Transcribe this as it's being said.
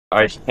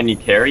Alright, can you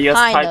carry us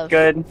type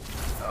good?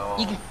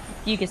 Oh.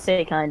 You can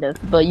say kind of,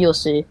 but you'll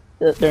see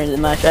during the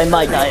match. I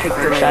might die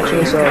first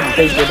actually, so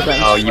basically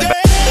depends. Oh, you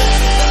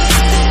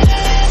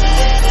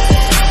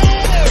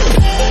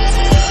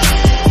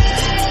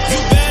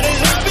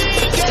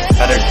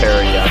better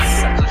carry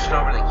us. I'm switching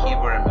over to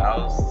keyboard and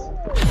mouse.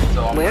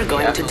 So we're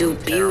going to do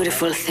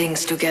beautiful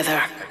things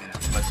together.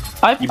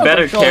 You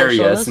better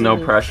carry us, no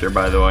pressure,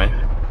 by the way.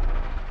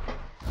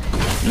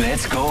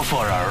 Let's go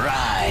for a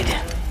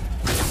ride.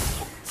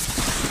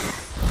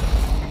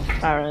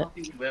 Alright.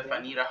 If I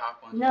need to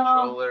hop on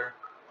controller,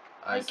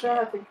 I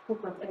can.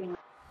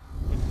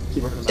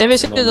 It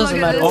basically doesn't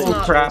matter.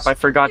 Oh crap, I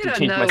forgot to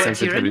change my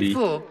sensitivity.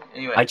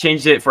 Anyway, I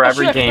changed it for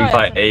every game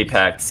but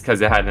Apex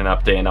because it had an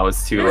update and I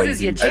was too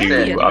lazy to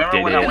update it.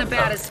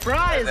 About as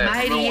spry as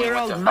my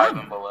 80-year-old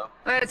mum.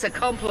 That's a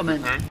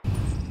compliment.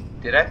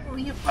 Did I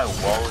leave my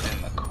wallet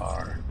in the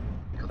car?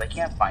 Because I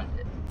can't find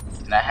it.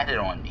 And I had it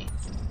on me.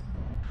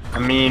 I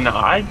mean,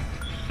 I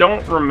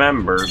don't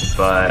remember,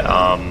 but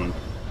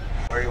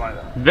Where do you want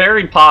to go?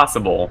 very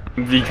possible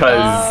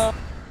because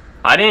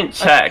I didn't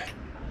check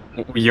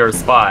your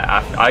spot.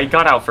 I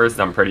got out first,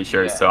 I'm pretty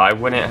sure, so I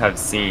wouldn't have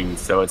seen,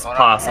 so it's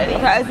possible.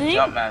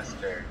 Jump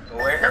master. So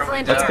where are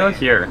we Let's go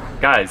here.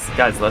 Guys,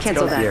 let's Cancel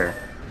go that. here.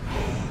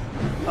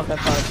 Okay,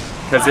 fine.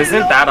 Because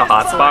isn't that a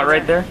hotspot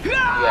right there?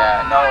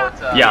 Yeah, no,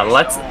 it's Yeah,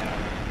 let's...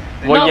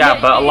 Well, yeah,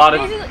 but a lot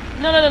of...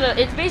 No.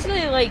 It's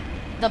basically like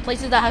the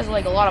places that has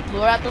like a lot of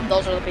blue at them.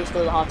 Those are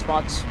basically the hot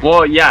spots.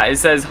 Well, yeah, it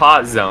says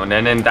hot zone,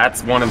 and then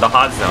that's one of the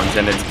hot zones,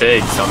 and it's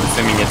big, so I'm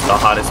assuming it's the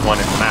hottest one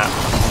in the map.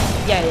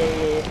 Yeah.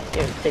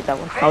 Here, take that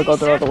one. I'll go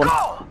to the other one.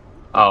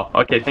 Oh,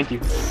 okay, thank you.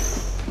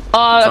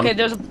 Okay,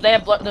 there's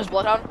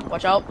Bloodhound.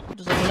 Watch out.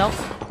 Just let me know.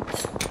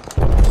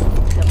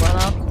 Yeah,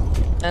 Bloodhound.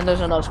 And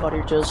there's another squad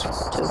here too.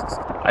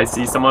 I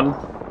see someone.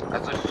 I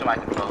switched to my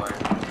controller.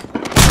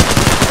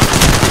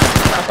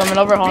 I'm coming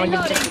over. Hold on, give me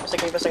a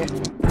second.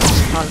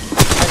 Hold on.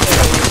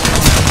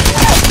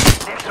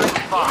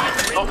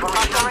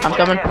 I'm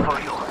coming.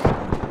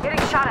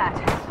 Getting shot at.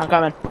 I'm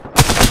coming.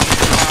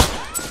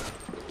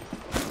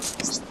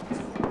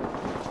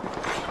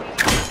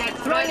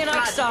 Throwing an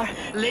Oxstar.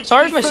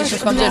 Sorry if my sister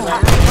comes in.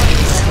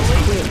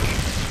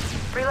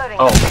 Reloading.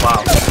 Oh,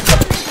 wow. I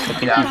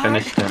think you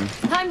finished him.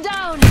 I'm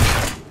down. Go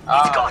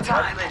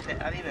time. I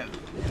didn't even.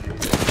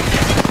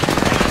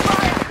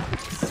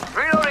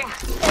 Reloading.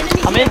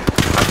 I'm in. I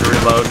have to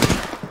reload.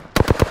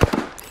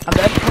 I'm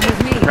dead. Come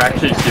with me. Cracked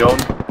his shield.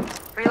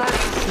 Reloading.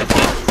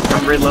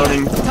 I'm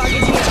reloading.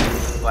 Target's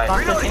here. Like,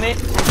 Teammate.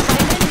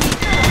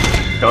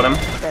 Killed him.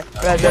 Okay.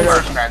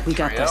 Red. We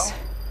got this.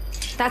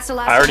 That's the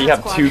last. I already have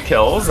squad. 2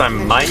 kills. I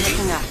might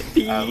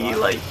be,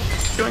 like,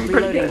 doing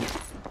pretty good.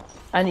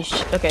 I need.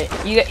 Okay,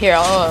 you get here.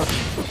 I'll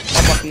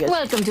block you guys.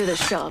 Welcome to the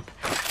shop.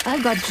 I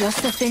got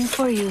just the thing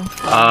for you.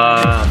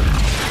 I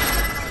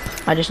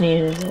just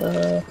need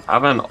I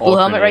have an blue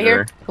helmet right here.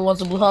 alternator. Who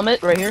wants a blue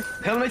helmet? Right here.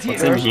 Helmet here.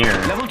 What's in here?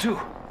 Level 2.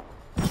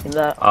 Give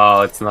that.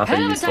 Oh, it's not that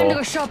Time to go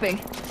useful. shopping.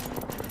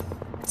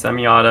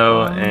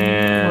 Semi-auto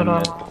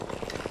and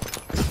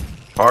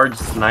charged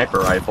sniper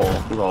rifle.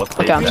 Ooh, I'll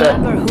take Okay, I'm that. set.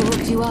 Remember who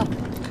hooked you up?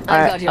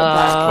 I got your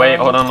back. Wait,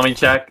 hold on, let me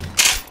check.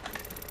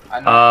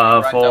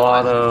 Full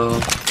auto.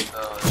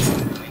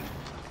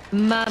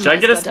 Mama's Should I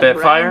get a got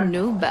Spitfire? brand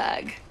new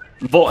bag.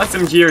 Volt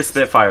SMG or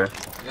Spitfire? it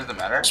doesn't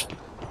matter.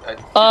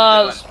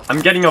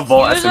 I'm getting a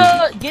Volt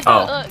SMG. Get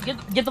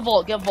the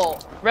Volt. Get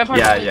Volt. Red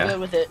Party is good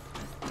with it.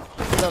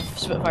 The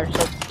Spitfire,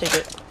 so take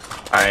it.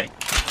 Alright.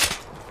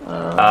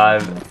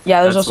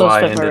 Yeah, there's that's also why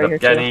a I Spitfire ended right up here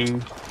too.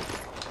 getting.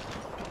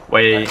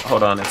 Wait,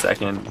 hold on a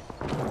second.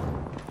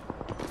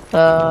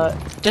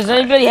 Does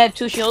anybody have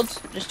 2 shields?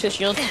 Just 2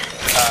 shields?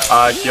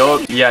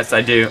 Shield? Yes,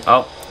 I do.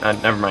 Oh,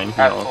 never mind. I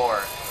have Heal. 4.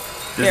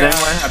 Does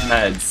anyone have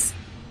meds?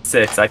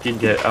 6, I can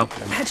get. Oh,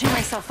 Patching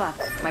myself up.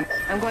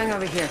 I'm going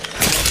over here.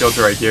 shield's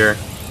right here.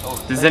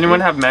 Does anyone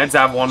have meds?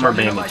 I have 1 more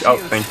bandage. Oh,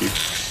 thank you.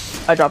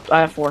 I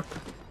have 4.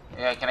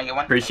 Yeah, can I get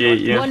one? Appreciate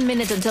you. 1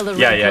 minute until the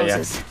room Yeah.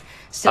 closes.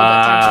 Still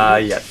got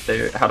time to Yeah.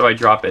 There. How do I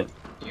drop it?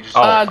 You just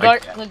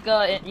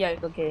Yeah,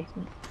 okay.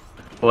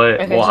 Well,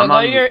 Okay, so I'm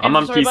go to your on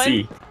inventory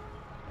PC.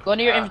 Go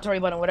into your inventory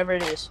button, whatever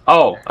it is.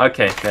 Oh,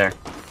 okay, there.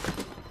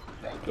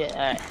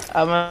 Yeah,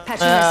 alright.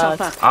 patching myself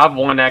up. I have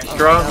 1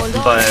 extra, Hold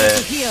on, but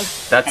to heal.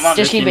 that's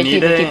Just keep if it, you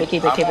keep need it,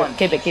 keep it. I'm on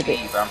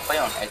PC, but I'm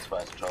playing on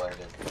Xbox controller.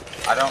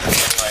 I don't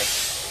feel like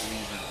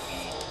leaving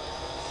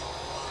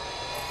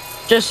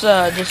the.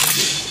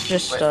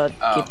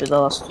 Keep it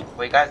lost.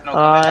 Wait, guys, no.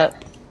 I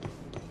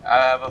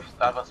have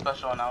a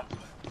special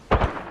announcement.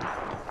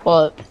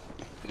 What?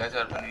 You guys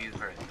are gonna use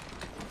first.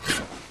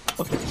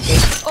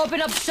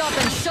 Open up shop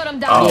and shut them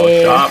down. Oh,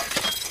 Yeah. shop.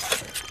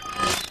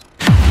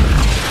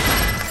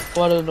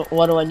 What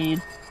do I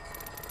need?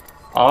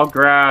 I'll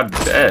grab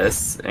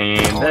this and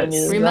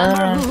this.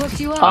 Remember who hooked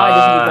you up? I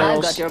just need I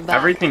balls. got your back.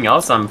 Everything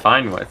else I'm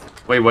fine with.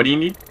 Wait, what do you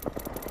need?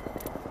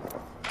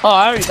 Oh,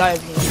 I already got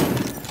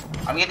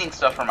everything. I'm getting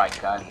stuff for my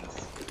guns.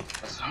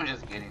 So I'm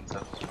just getting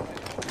stuff for my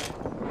guns.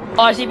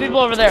 Oh, I see people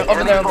over there.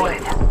 Over there.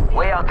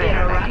 Way out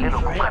there. Little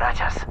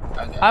cucarachas.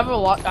 I have a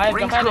lot. I have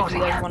jump pads if you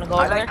guys want to go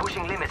over there.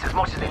 pushing limits as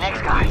much as the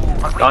next guy.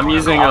 I'm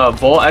using a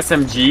Volt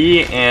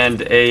SMG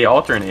and a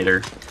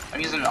alternator. I'm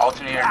using an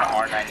alternator and an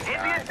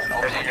R99. An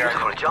alternator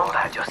Jump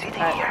pad just sitting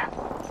here.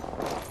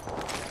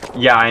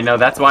 Yeah, I know.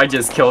 That's why I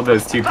just killed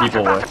those two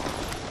people with.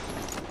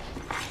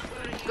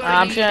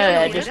 I'm just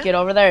gonna just get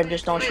over there and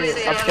just don't shoot.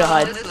 I'm just gonna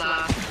hide. I'm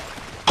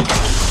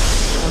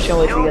just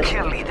gonna wait for you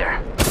Kill guys. leader.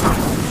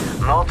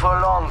 Not for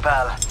long,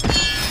 pal.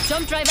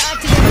 Jump drive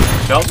activated.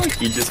 Felt like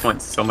he just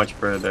went so much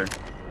further.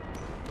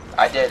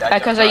 I did.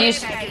 Because I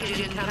used.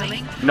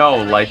 No,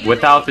 like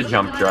without the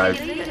jump drive.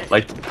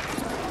 Like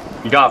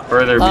you got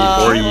further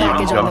before you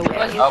even jumped.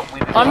 Oh,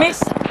 On me.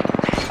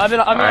 I'm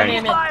Alright.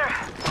 in.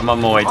 I'm on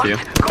my way too.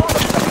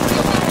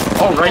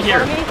 Oh, right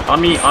here. On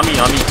me. On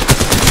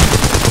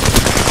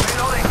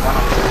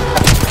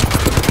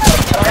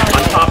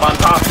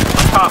top.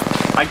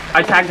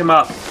 I tagged him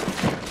up.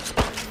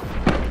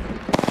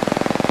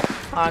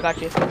 Oh, I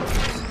got you. There's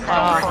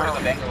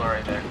a Bangalore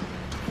right there.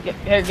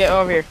 Get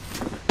over here.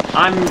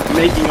 I'm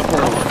making a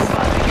portal.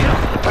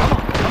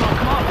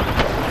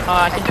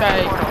 I can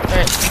try.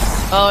 Right.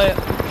 Oh, yeah.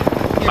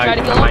 You're trying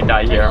to heal I might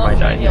die here. I'm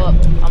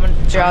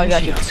gonna. Sure, I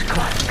got you.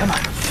 Come on.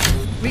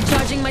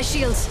 Recharging my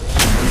shields.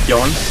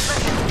 Kill him. Do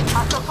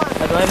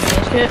I have a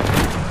finish kit?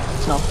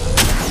 No.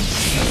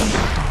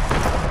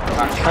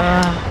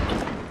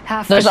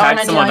 There's I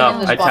tagged someone R99 up. in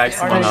this I box. tagged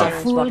someone R99 up. in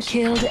this Fool box.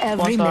 killed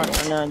every One minute.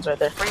 star. No, it's right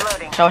there.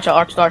 Watch out,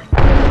 Arc Star.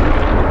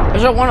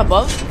 Is there one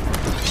above?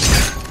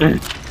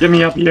 Get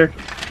me up here.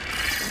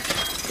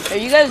 Here,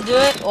 you guys do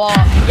it. Well,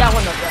 yeah,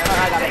 one up there.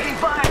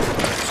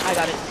 I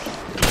got it.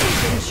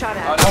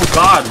 Oh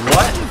God,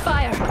 what?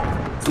 Fire.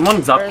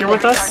 Someone's up here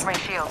with us? My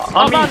shield.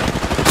 On me. I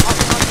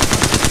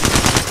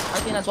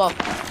think that's well.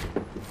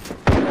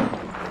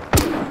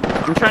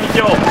 I'm trying to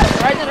kill.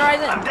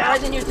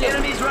 Ryzen, you too.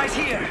 Enemies right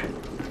here.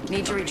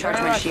 Need to recharge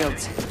my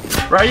shields.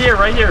 Right here.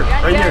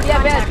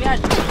 Yeah.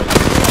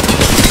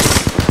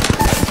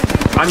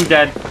 I'm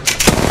dead.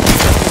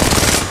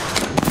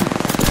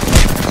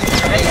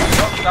 Hey,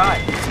 don't die.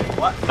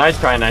 What? Nice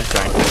try.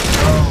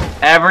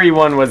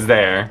 Everyone was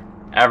there.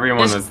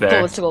 Everyone was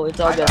there. It's all good.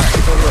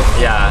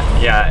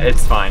 Yeah,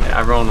 it's fine.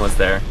 Everyone was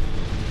there.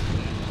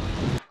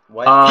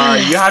 What?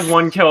 You had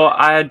 1 kill,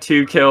 I had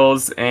 2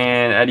 kills,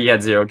 and Eddie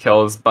had 0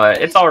 kills, but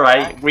it's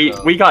alright.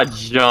 We got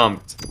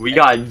jumped. We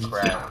got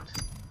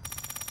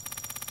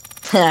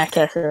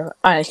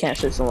I can't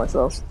shoot someone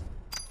else.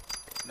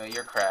 No,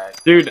 you're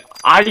cracked. Dude,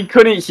 I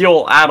couldn't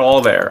heal at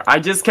all there. I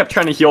just kept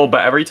trying to heal,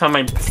 but every time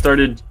I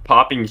started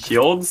popping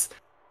shields,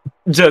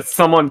 just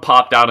someone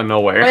popped out of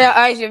nowhere. Oh yeah,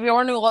 Isaac, if you're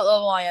wondering what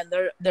level I am,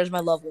 there's my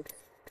level.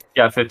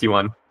 Yeah,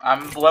 51.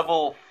 I'm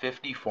level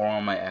 54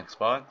 on my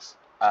Xbox.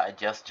 I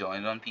just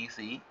joined on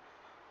PC.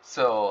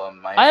 So,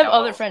 I have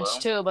other friends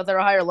too, but they're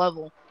a higher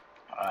level.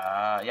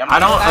 Yeah, I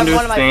don't have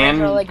one of my friends understand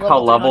who are, like, how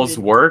level levels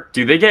 300. work.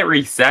 Do they get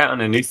reset on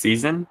a new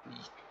season?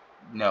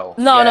 No.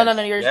 No.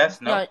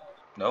 Yes, no.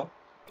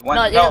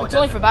 It's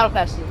only for Battle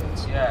Pass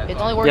seasons. Yeah, It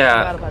only works Yeah.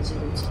 for Battle Pass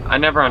seasons. I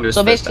never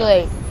understood So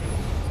basically,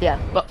 yeah,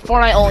 but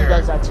Fortnite only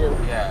does that too,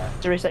 Yeah.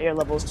 to reset your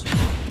levels.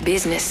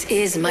 Business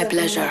is my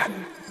pleasure. that.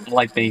 I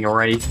like being a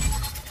race.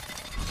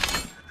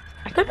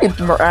 I could be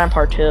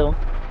part 2.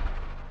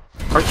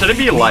 Or should it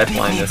be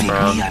Lifeline this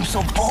round? I'm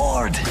so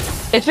bored.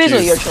 It's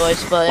basically your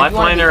choice, but if you want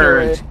Lifeline to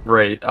or be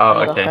Wraith? Oh,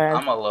 okay.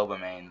 I'm a Loba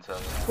main, so.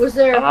 Was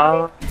there?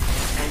 I'll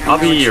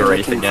be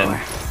Wraith again.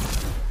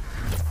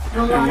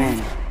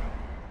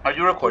 Are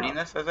you recording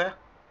this, Isaiah?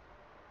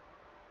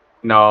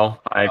 No,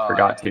 I Oh,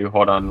 forgot okay. to.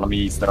 Hold on, let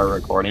me start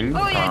recording.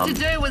 All he had to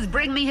do was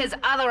bring me his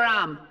other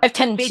arm. I have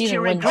 10 Bet season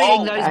you're wins.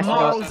 regretting those I forgot.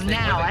 morals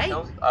now, eh?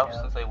 I was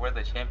gonna say, we're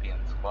the champion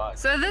squad.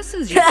 So this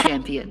is your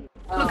champion.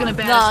 Looking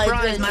about No, as it's-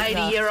 spry as it's my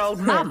not. 80-year-old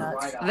mum.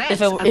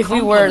 That's If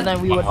we were,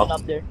 then we would have been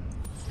up there.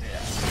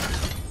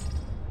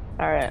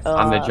 Alright,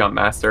 I'm the jump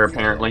master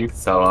apparently,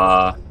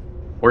 so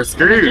we're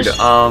screwed.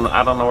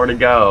 I don't know where to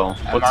go.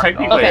 Well,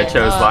 technically I Okay,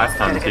 chose last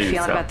time Got a good too,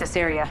 feeling so about this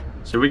area.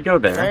 should we go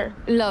there?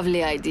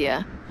 Lovely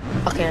idea.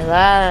 Okay,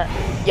 that.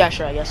 Yeah,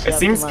 sure, I guess. It yeah,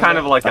 seems we can kind land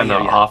of like Oh, an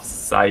yeah, yeah.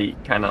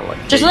 off-site kind of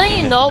like. Just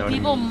letting you know, what I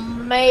people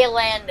mean? may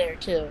land there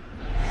too.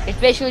 It's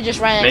basically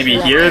just right next Maybe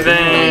to here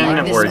them.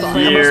 then, This or is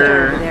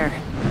here.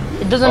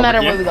 It doesn't Over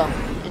matter here? where we go.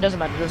 It doesn't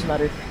matter.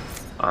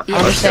 I'm Let's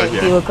just go saying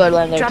here. people could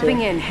land there Dropping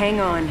too. in, hang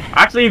on.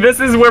 Actually, this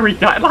is where we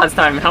died last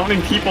time. How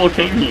many people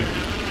came here?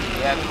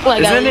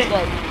 Like, at Isn't least, it-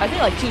 like, I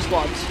think like 2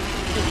 squads.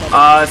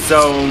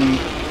 So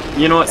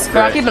you know what? But Screw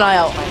I'll keep it. an eye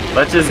out.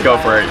 Let's just go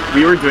for it.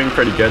 We were doing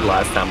pretty good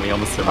last time. We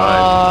almost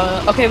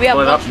survived. Okay, we have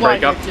Split one up, squad break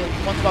here up. too.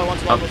 One squad, one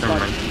squad, Oh, one never squad.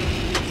 mind.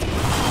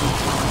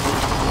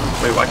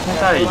 Wait, why can't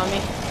Hold I? on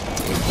me.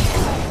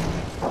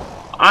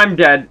 I'm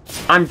dead.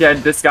 I'm dead.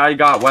 This guy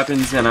got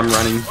weapons and I'm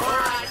running.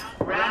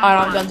 I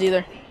don't have guns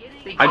either.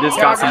 I just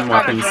got some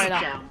weapons. Right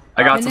now.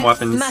 I got some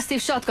weapons.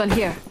 Massive shotgun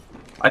here.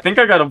 I think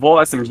I got a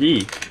Volt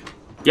SMG.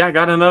 Yeah, I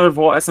got another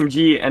Volt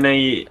SMG and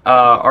a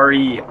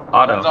RE One's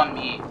auto. on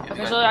me.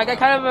 Okay, so I got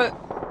kind of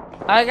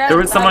a. There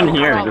was someone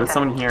here. There was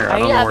someone here. I I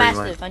don't need know that where he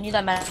went. mastiff. I need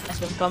that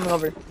mastiff. I'm coming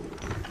over.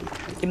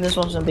 Give me this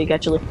one some big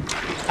actually.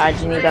 I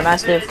just need the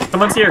mastiff.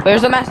 Someone's here.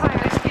 Where's the mastiff?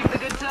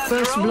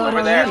 First blood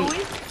Over there.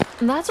 already.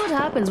 That's what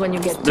happens when you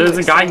get too There's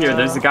a guy excited. here.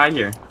 There's a guy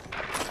here.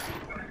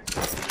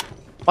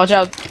 Watch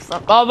out.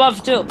 Oh,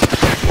 above too.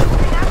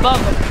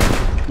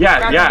 Above. Yeah,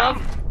 Grab yeah.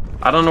 above.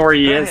 I don't know where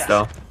he is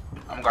though.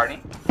 I'm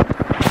guarding.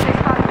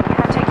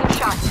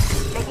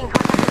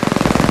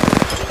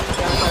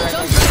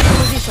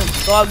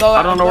 Go.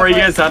 I don't know where he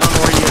is. I don't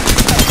know where he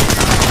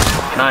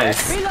is.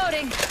 Nice.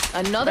 Reloading.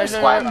 Another There's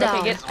squad okay,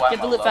 down. get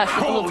the loot fast.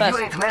 Get the loot You fast.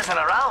 ain't messing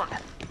around.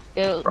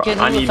 Get Bro, the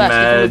I loot need fast.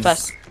 Get the loot meds.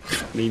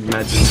 fast. Need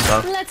meds and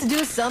stuff. Let's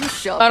do some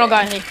shopping. I don't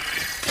got any.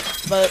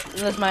 But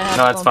this might have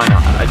No, it's some. fine.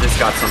 I just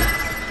got some.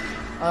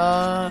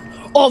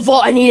 Oh,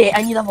 vault. I need it.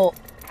 I need a vault.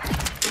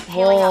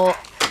 Vault.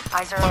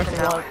 Eyes are open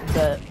now.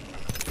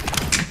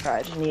 Alright,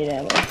 I just need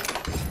ammo.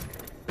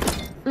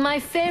 My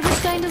favorite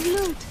kind of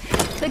loot.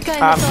 The kind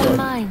I'm that's all good.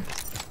 mine.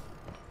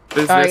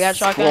 Is Alright, this got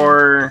shotgun.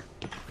 for...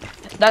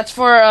 That's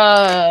for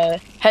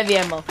heavy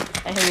ammo.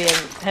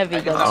 Heavy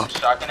I gun. get some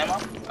shotgun ammo.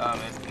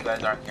 If you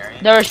guys aren't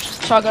carrying. There's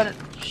shotgun.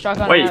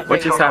 Wait, at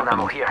what just Shotgun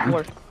ammo happened? here.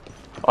 Ward.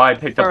 Oh, I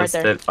picked up a Right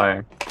there.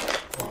 Spitfire.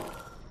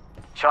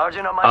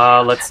 Charging on my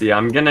shields. Let's see.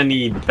 I'm gonna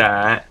need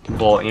that.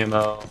 Bolt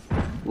ammo.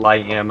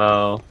 Light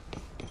ammo.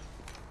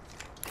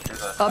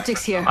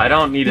 Optics here. I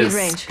don't need a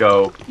Mid-range.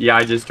 scope. Yeah,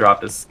 I just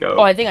dropped a scope.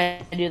 Oh, I think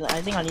I do that.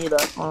 I think I need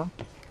that.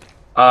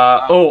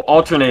 Oh,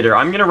 alternator.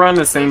 I'm gonna run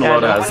the same Yeah,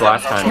 load no. as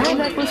last I time.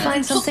 bet we'll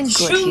find something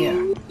good here.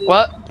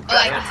 What?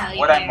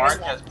 What I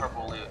marked has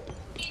purple loot.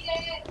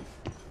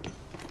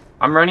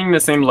 I'm running the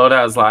same load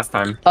as last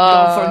time.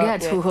 Don't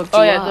forget who hooked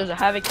Oh you yeah, up. there's a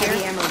havoc here.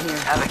 Ammo here.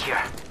 Havoc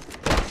here.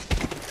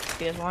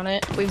 You guys want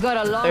it? We've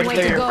got a long There's way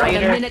to their go and a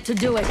Raider. minute to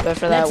do it. Go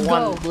for that Let's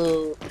one go.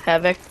 blue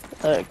havoc.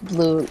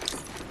 Blue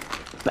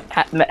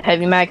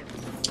heavy mag.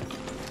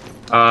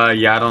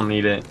 Yeah, I don't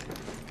need it.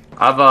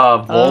 I have a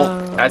Volt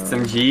Oh.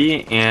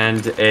 SMG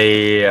and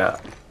a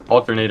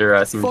alternator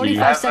SMG.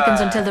 45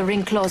 seconds until the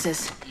ring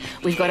closes.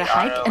 We've got a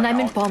hike and I'm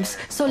in pumps,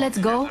 so let's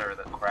go. Or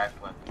the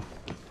cracked one.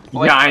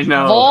 Yeah, I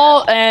know.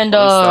 Vault and This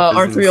stuff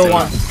is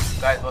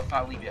R301. Guys, let's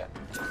not leave yet.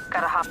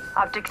 Gotta hop.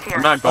 Optics here.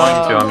 I'm not going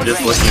to. I'm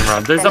just looking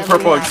around. There's a Level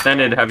purple one.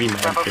 extended heavy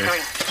mag Level here. 3.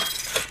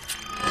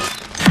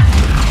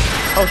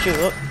 Oh shoot!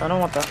 Oh, I don't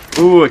want that.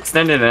 Ooh,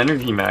 extended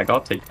energy mag. I'll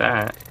take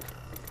that.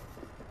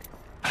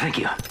 Thank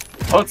you.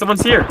 Oh,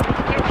 someone's here. Getting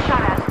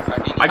shot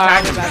at. I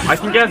tagged him. I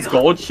think he has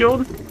gold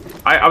shield.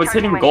 I was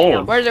hitting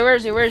gold Where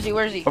is he? Where is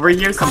he? over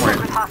here somewhere.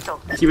 With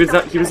hostile. He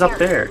was up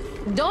there.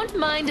 Don't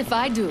mind if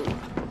I do.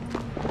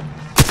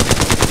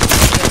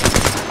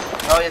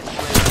 Oh, it's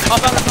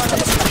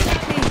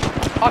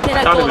Octane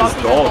has Thought it gold. was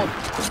gold.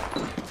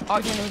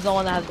 Octane is the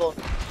one that has gold.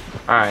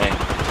 All right.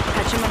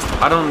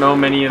 I don't know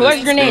many of Who the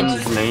has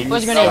grenades? skins' names. Who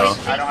has grenades?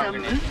 so- I don't have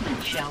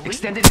grenades.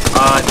 Extended. do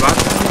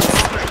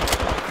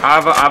I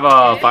have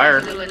a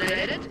fire.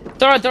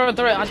 Throw it on the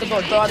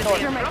door.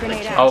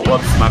 Oh,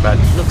 whoops, my bad.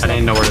 I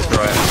didn't know where to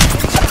throw it.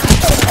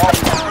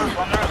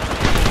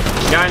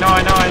 Yeah, I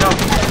know.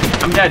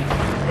 I'm dead.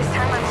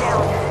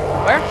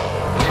 Where?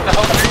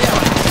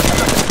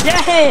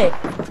 Yeah!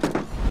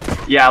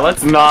 Yeah,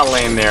 let's not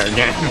land there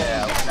again.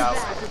 Yeah, no.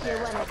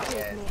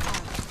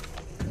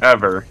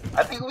 Ever.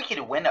 I think we could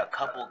win a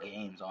couple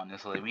games,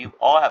 honestly. We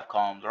all have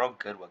comms. We're all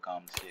good with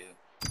comms, too.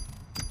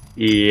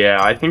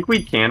 Yeah, I think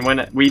we can win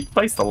it. We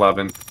placed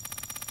 11th.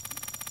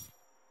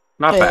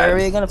 Not Wait, bad. are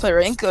we gonna play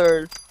rank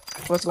or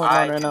what's going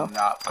on right now?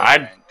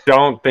 I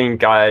don't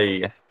think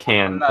I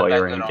can I'm not play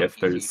that rank good if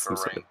on there's PC some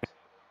for sort of rank.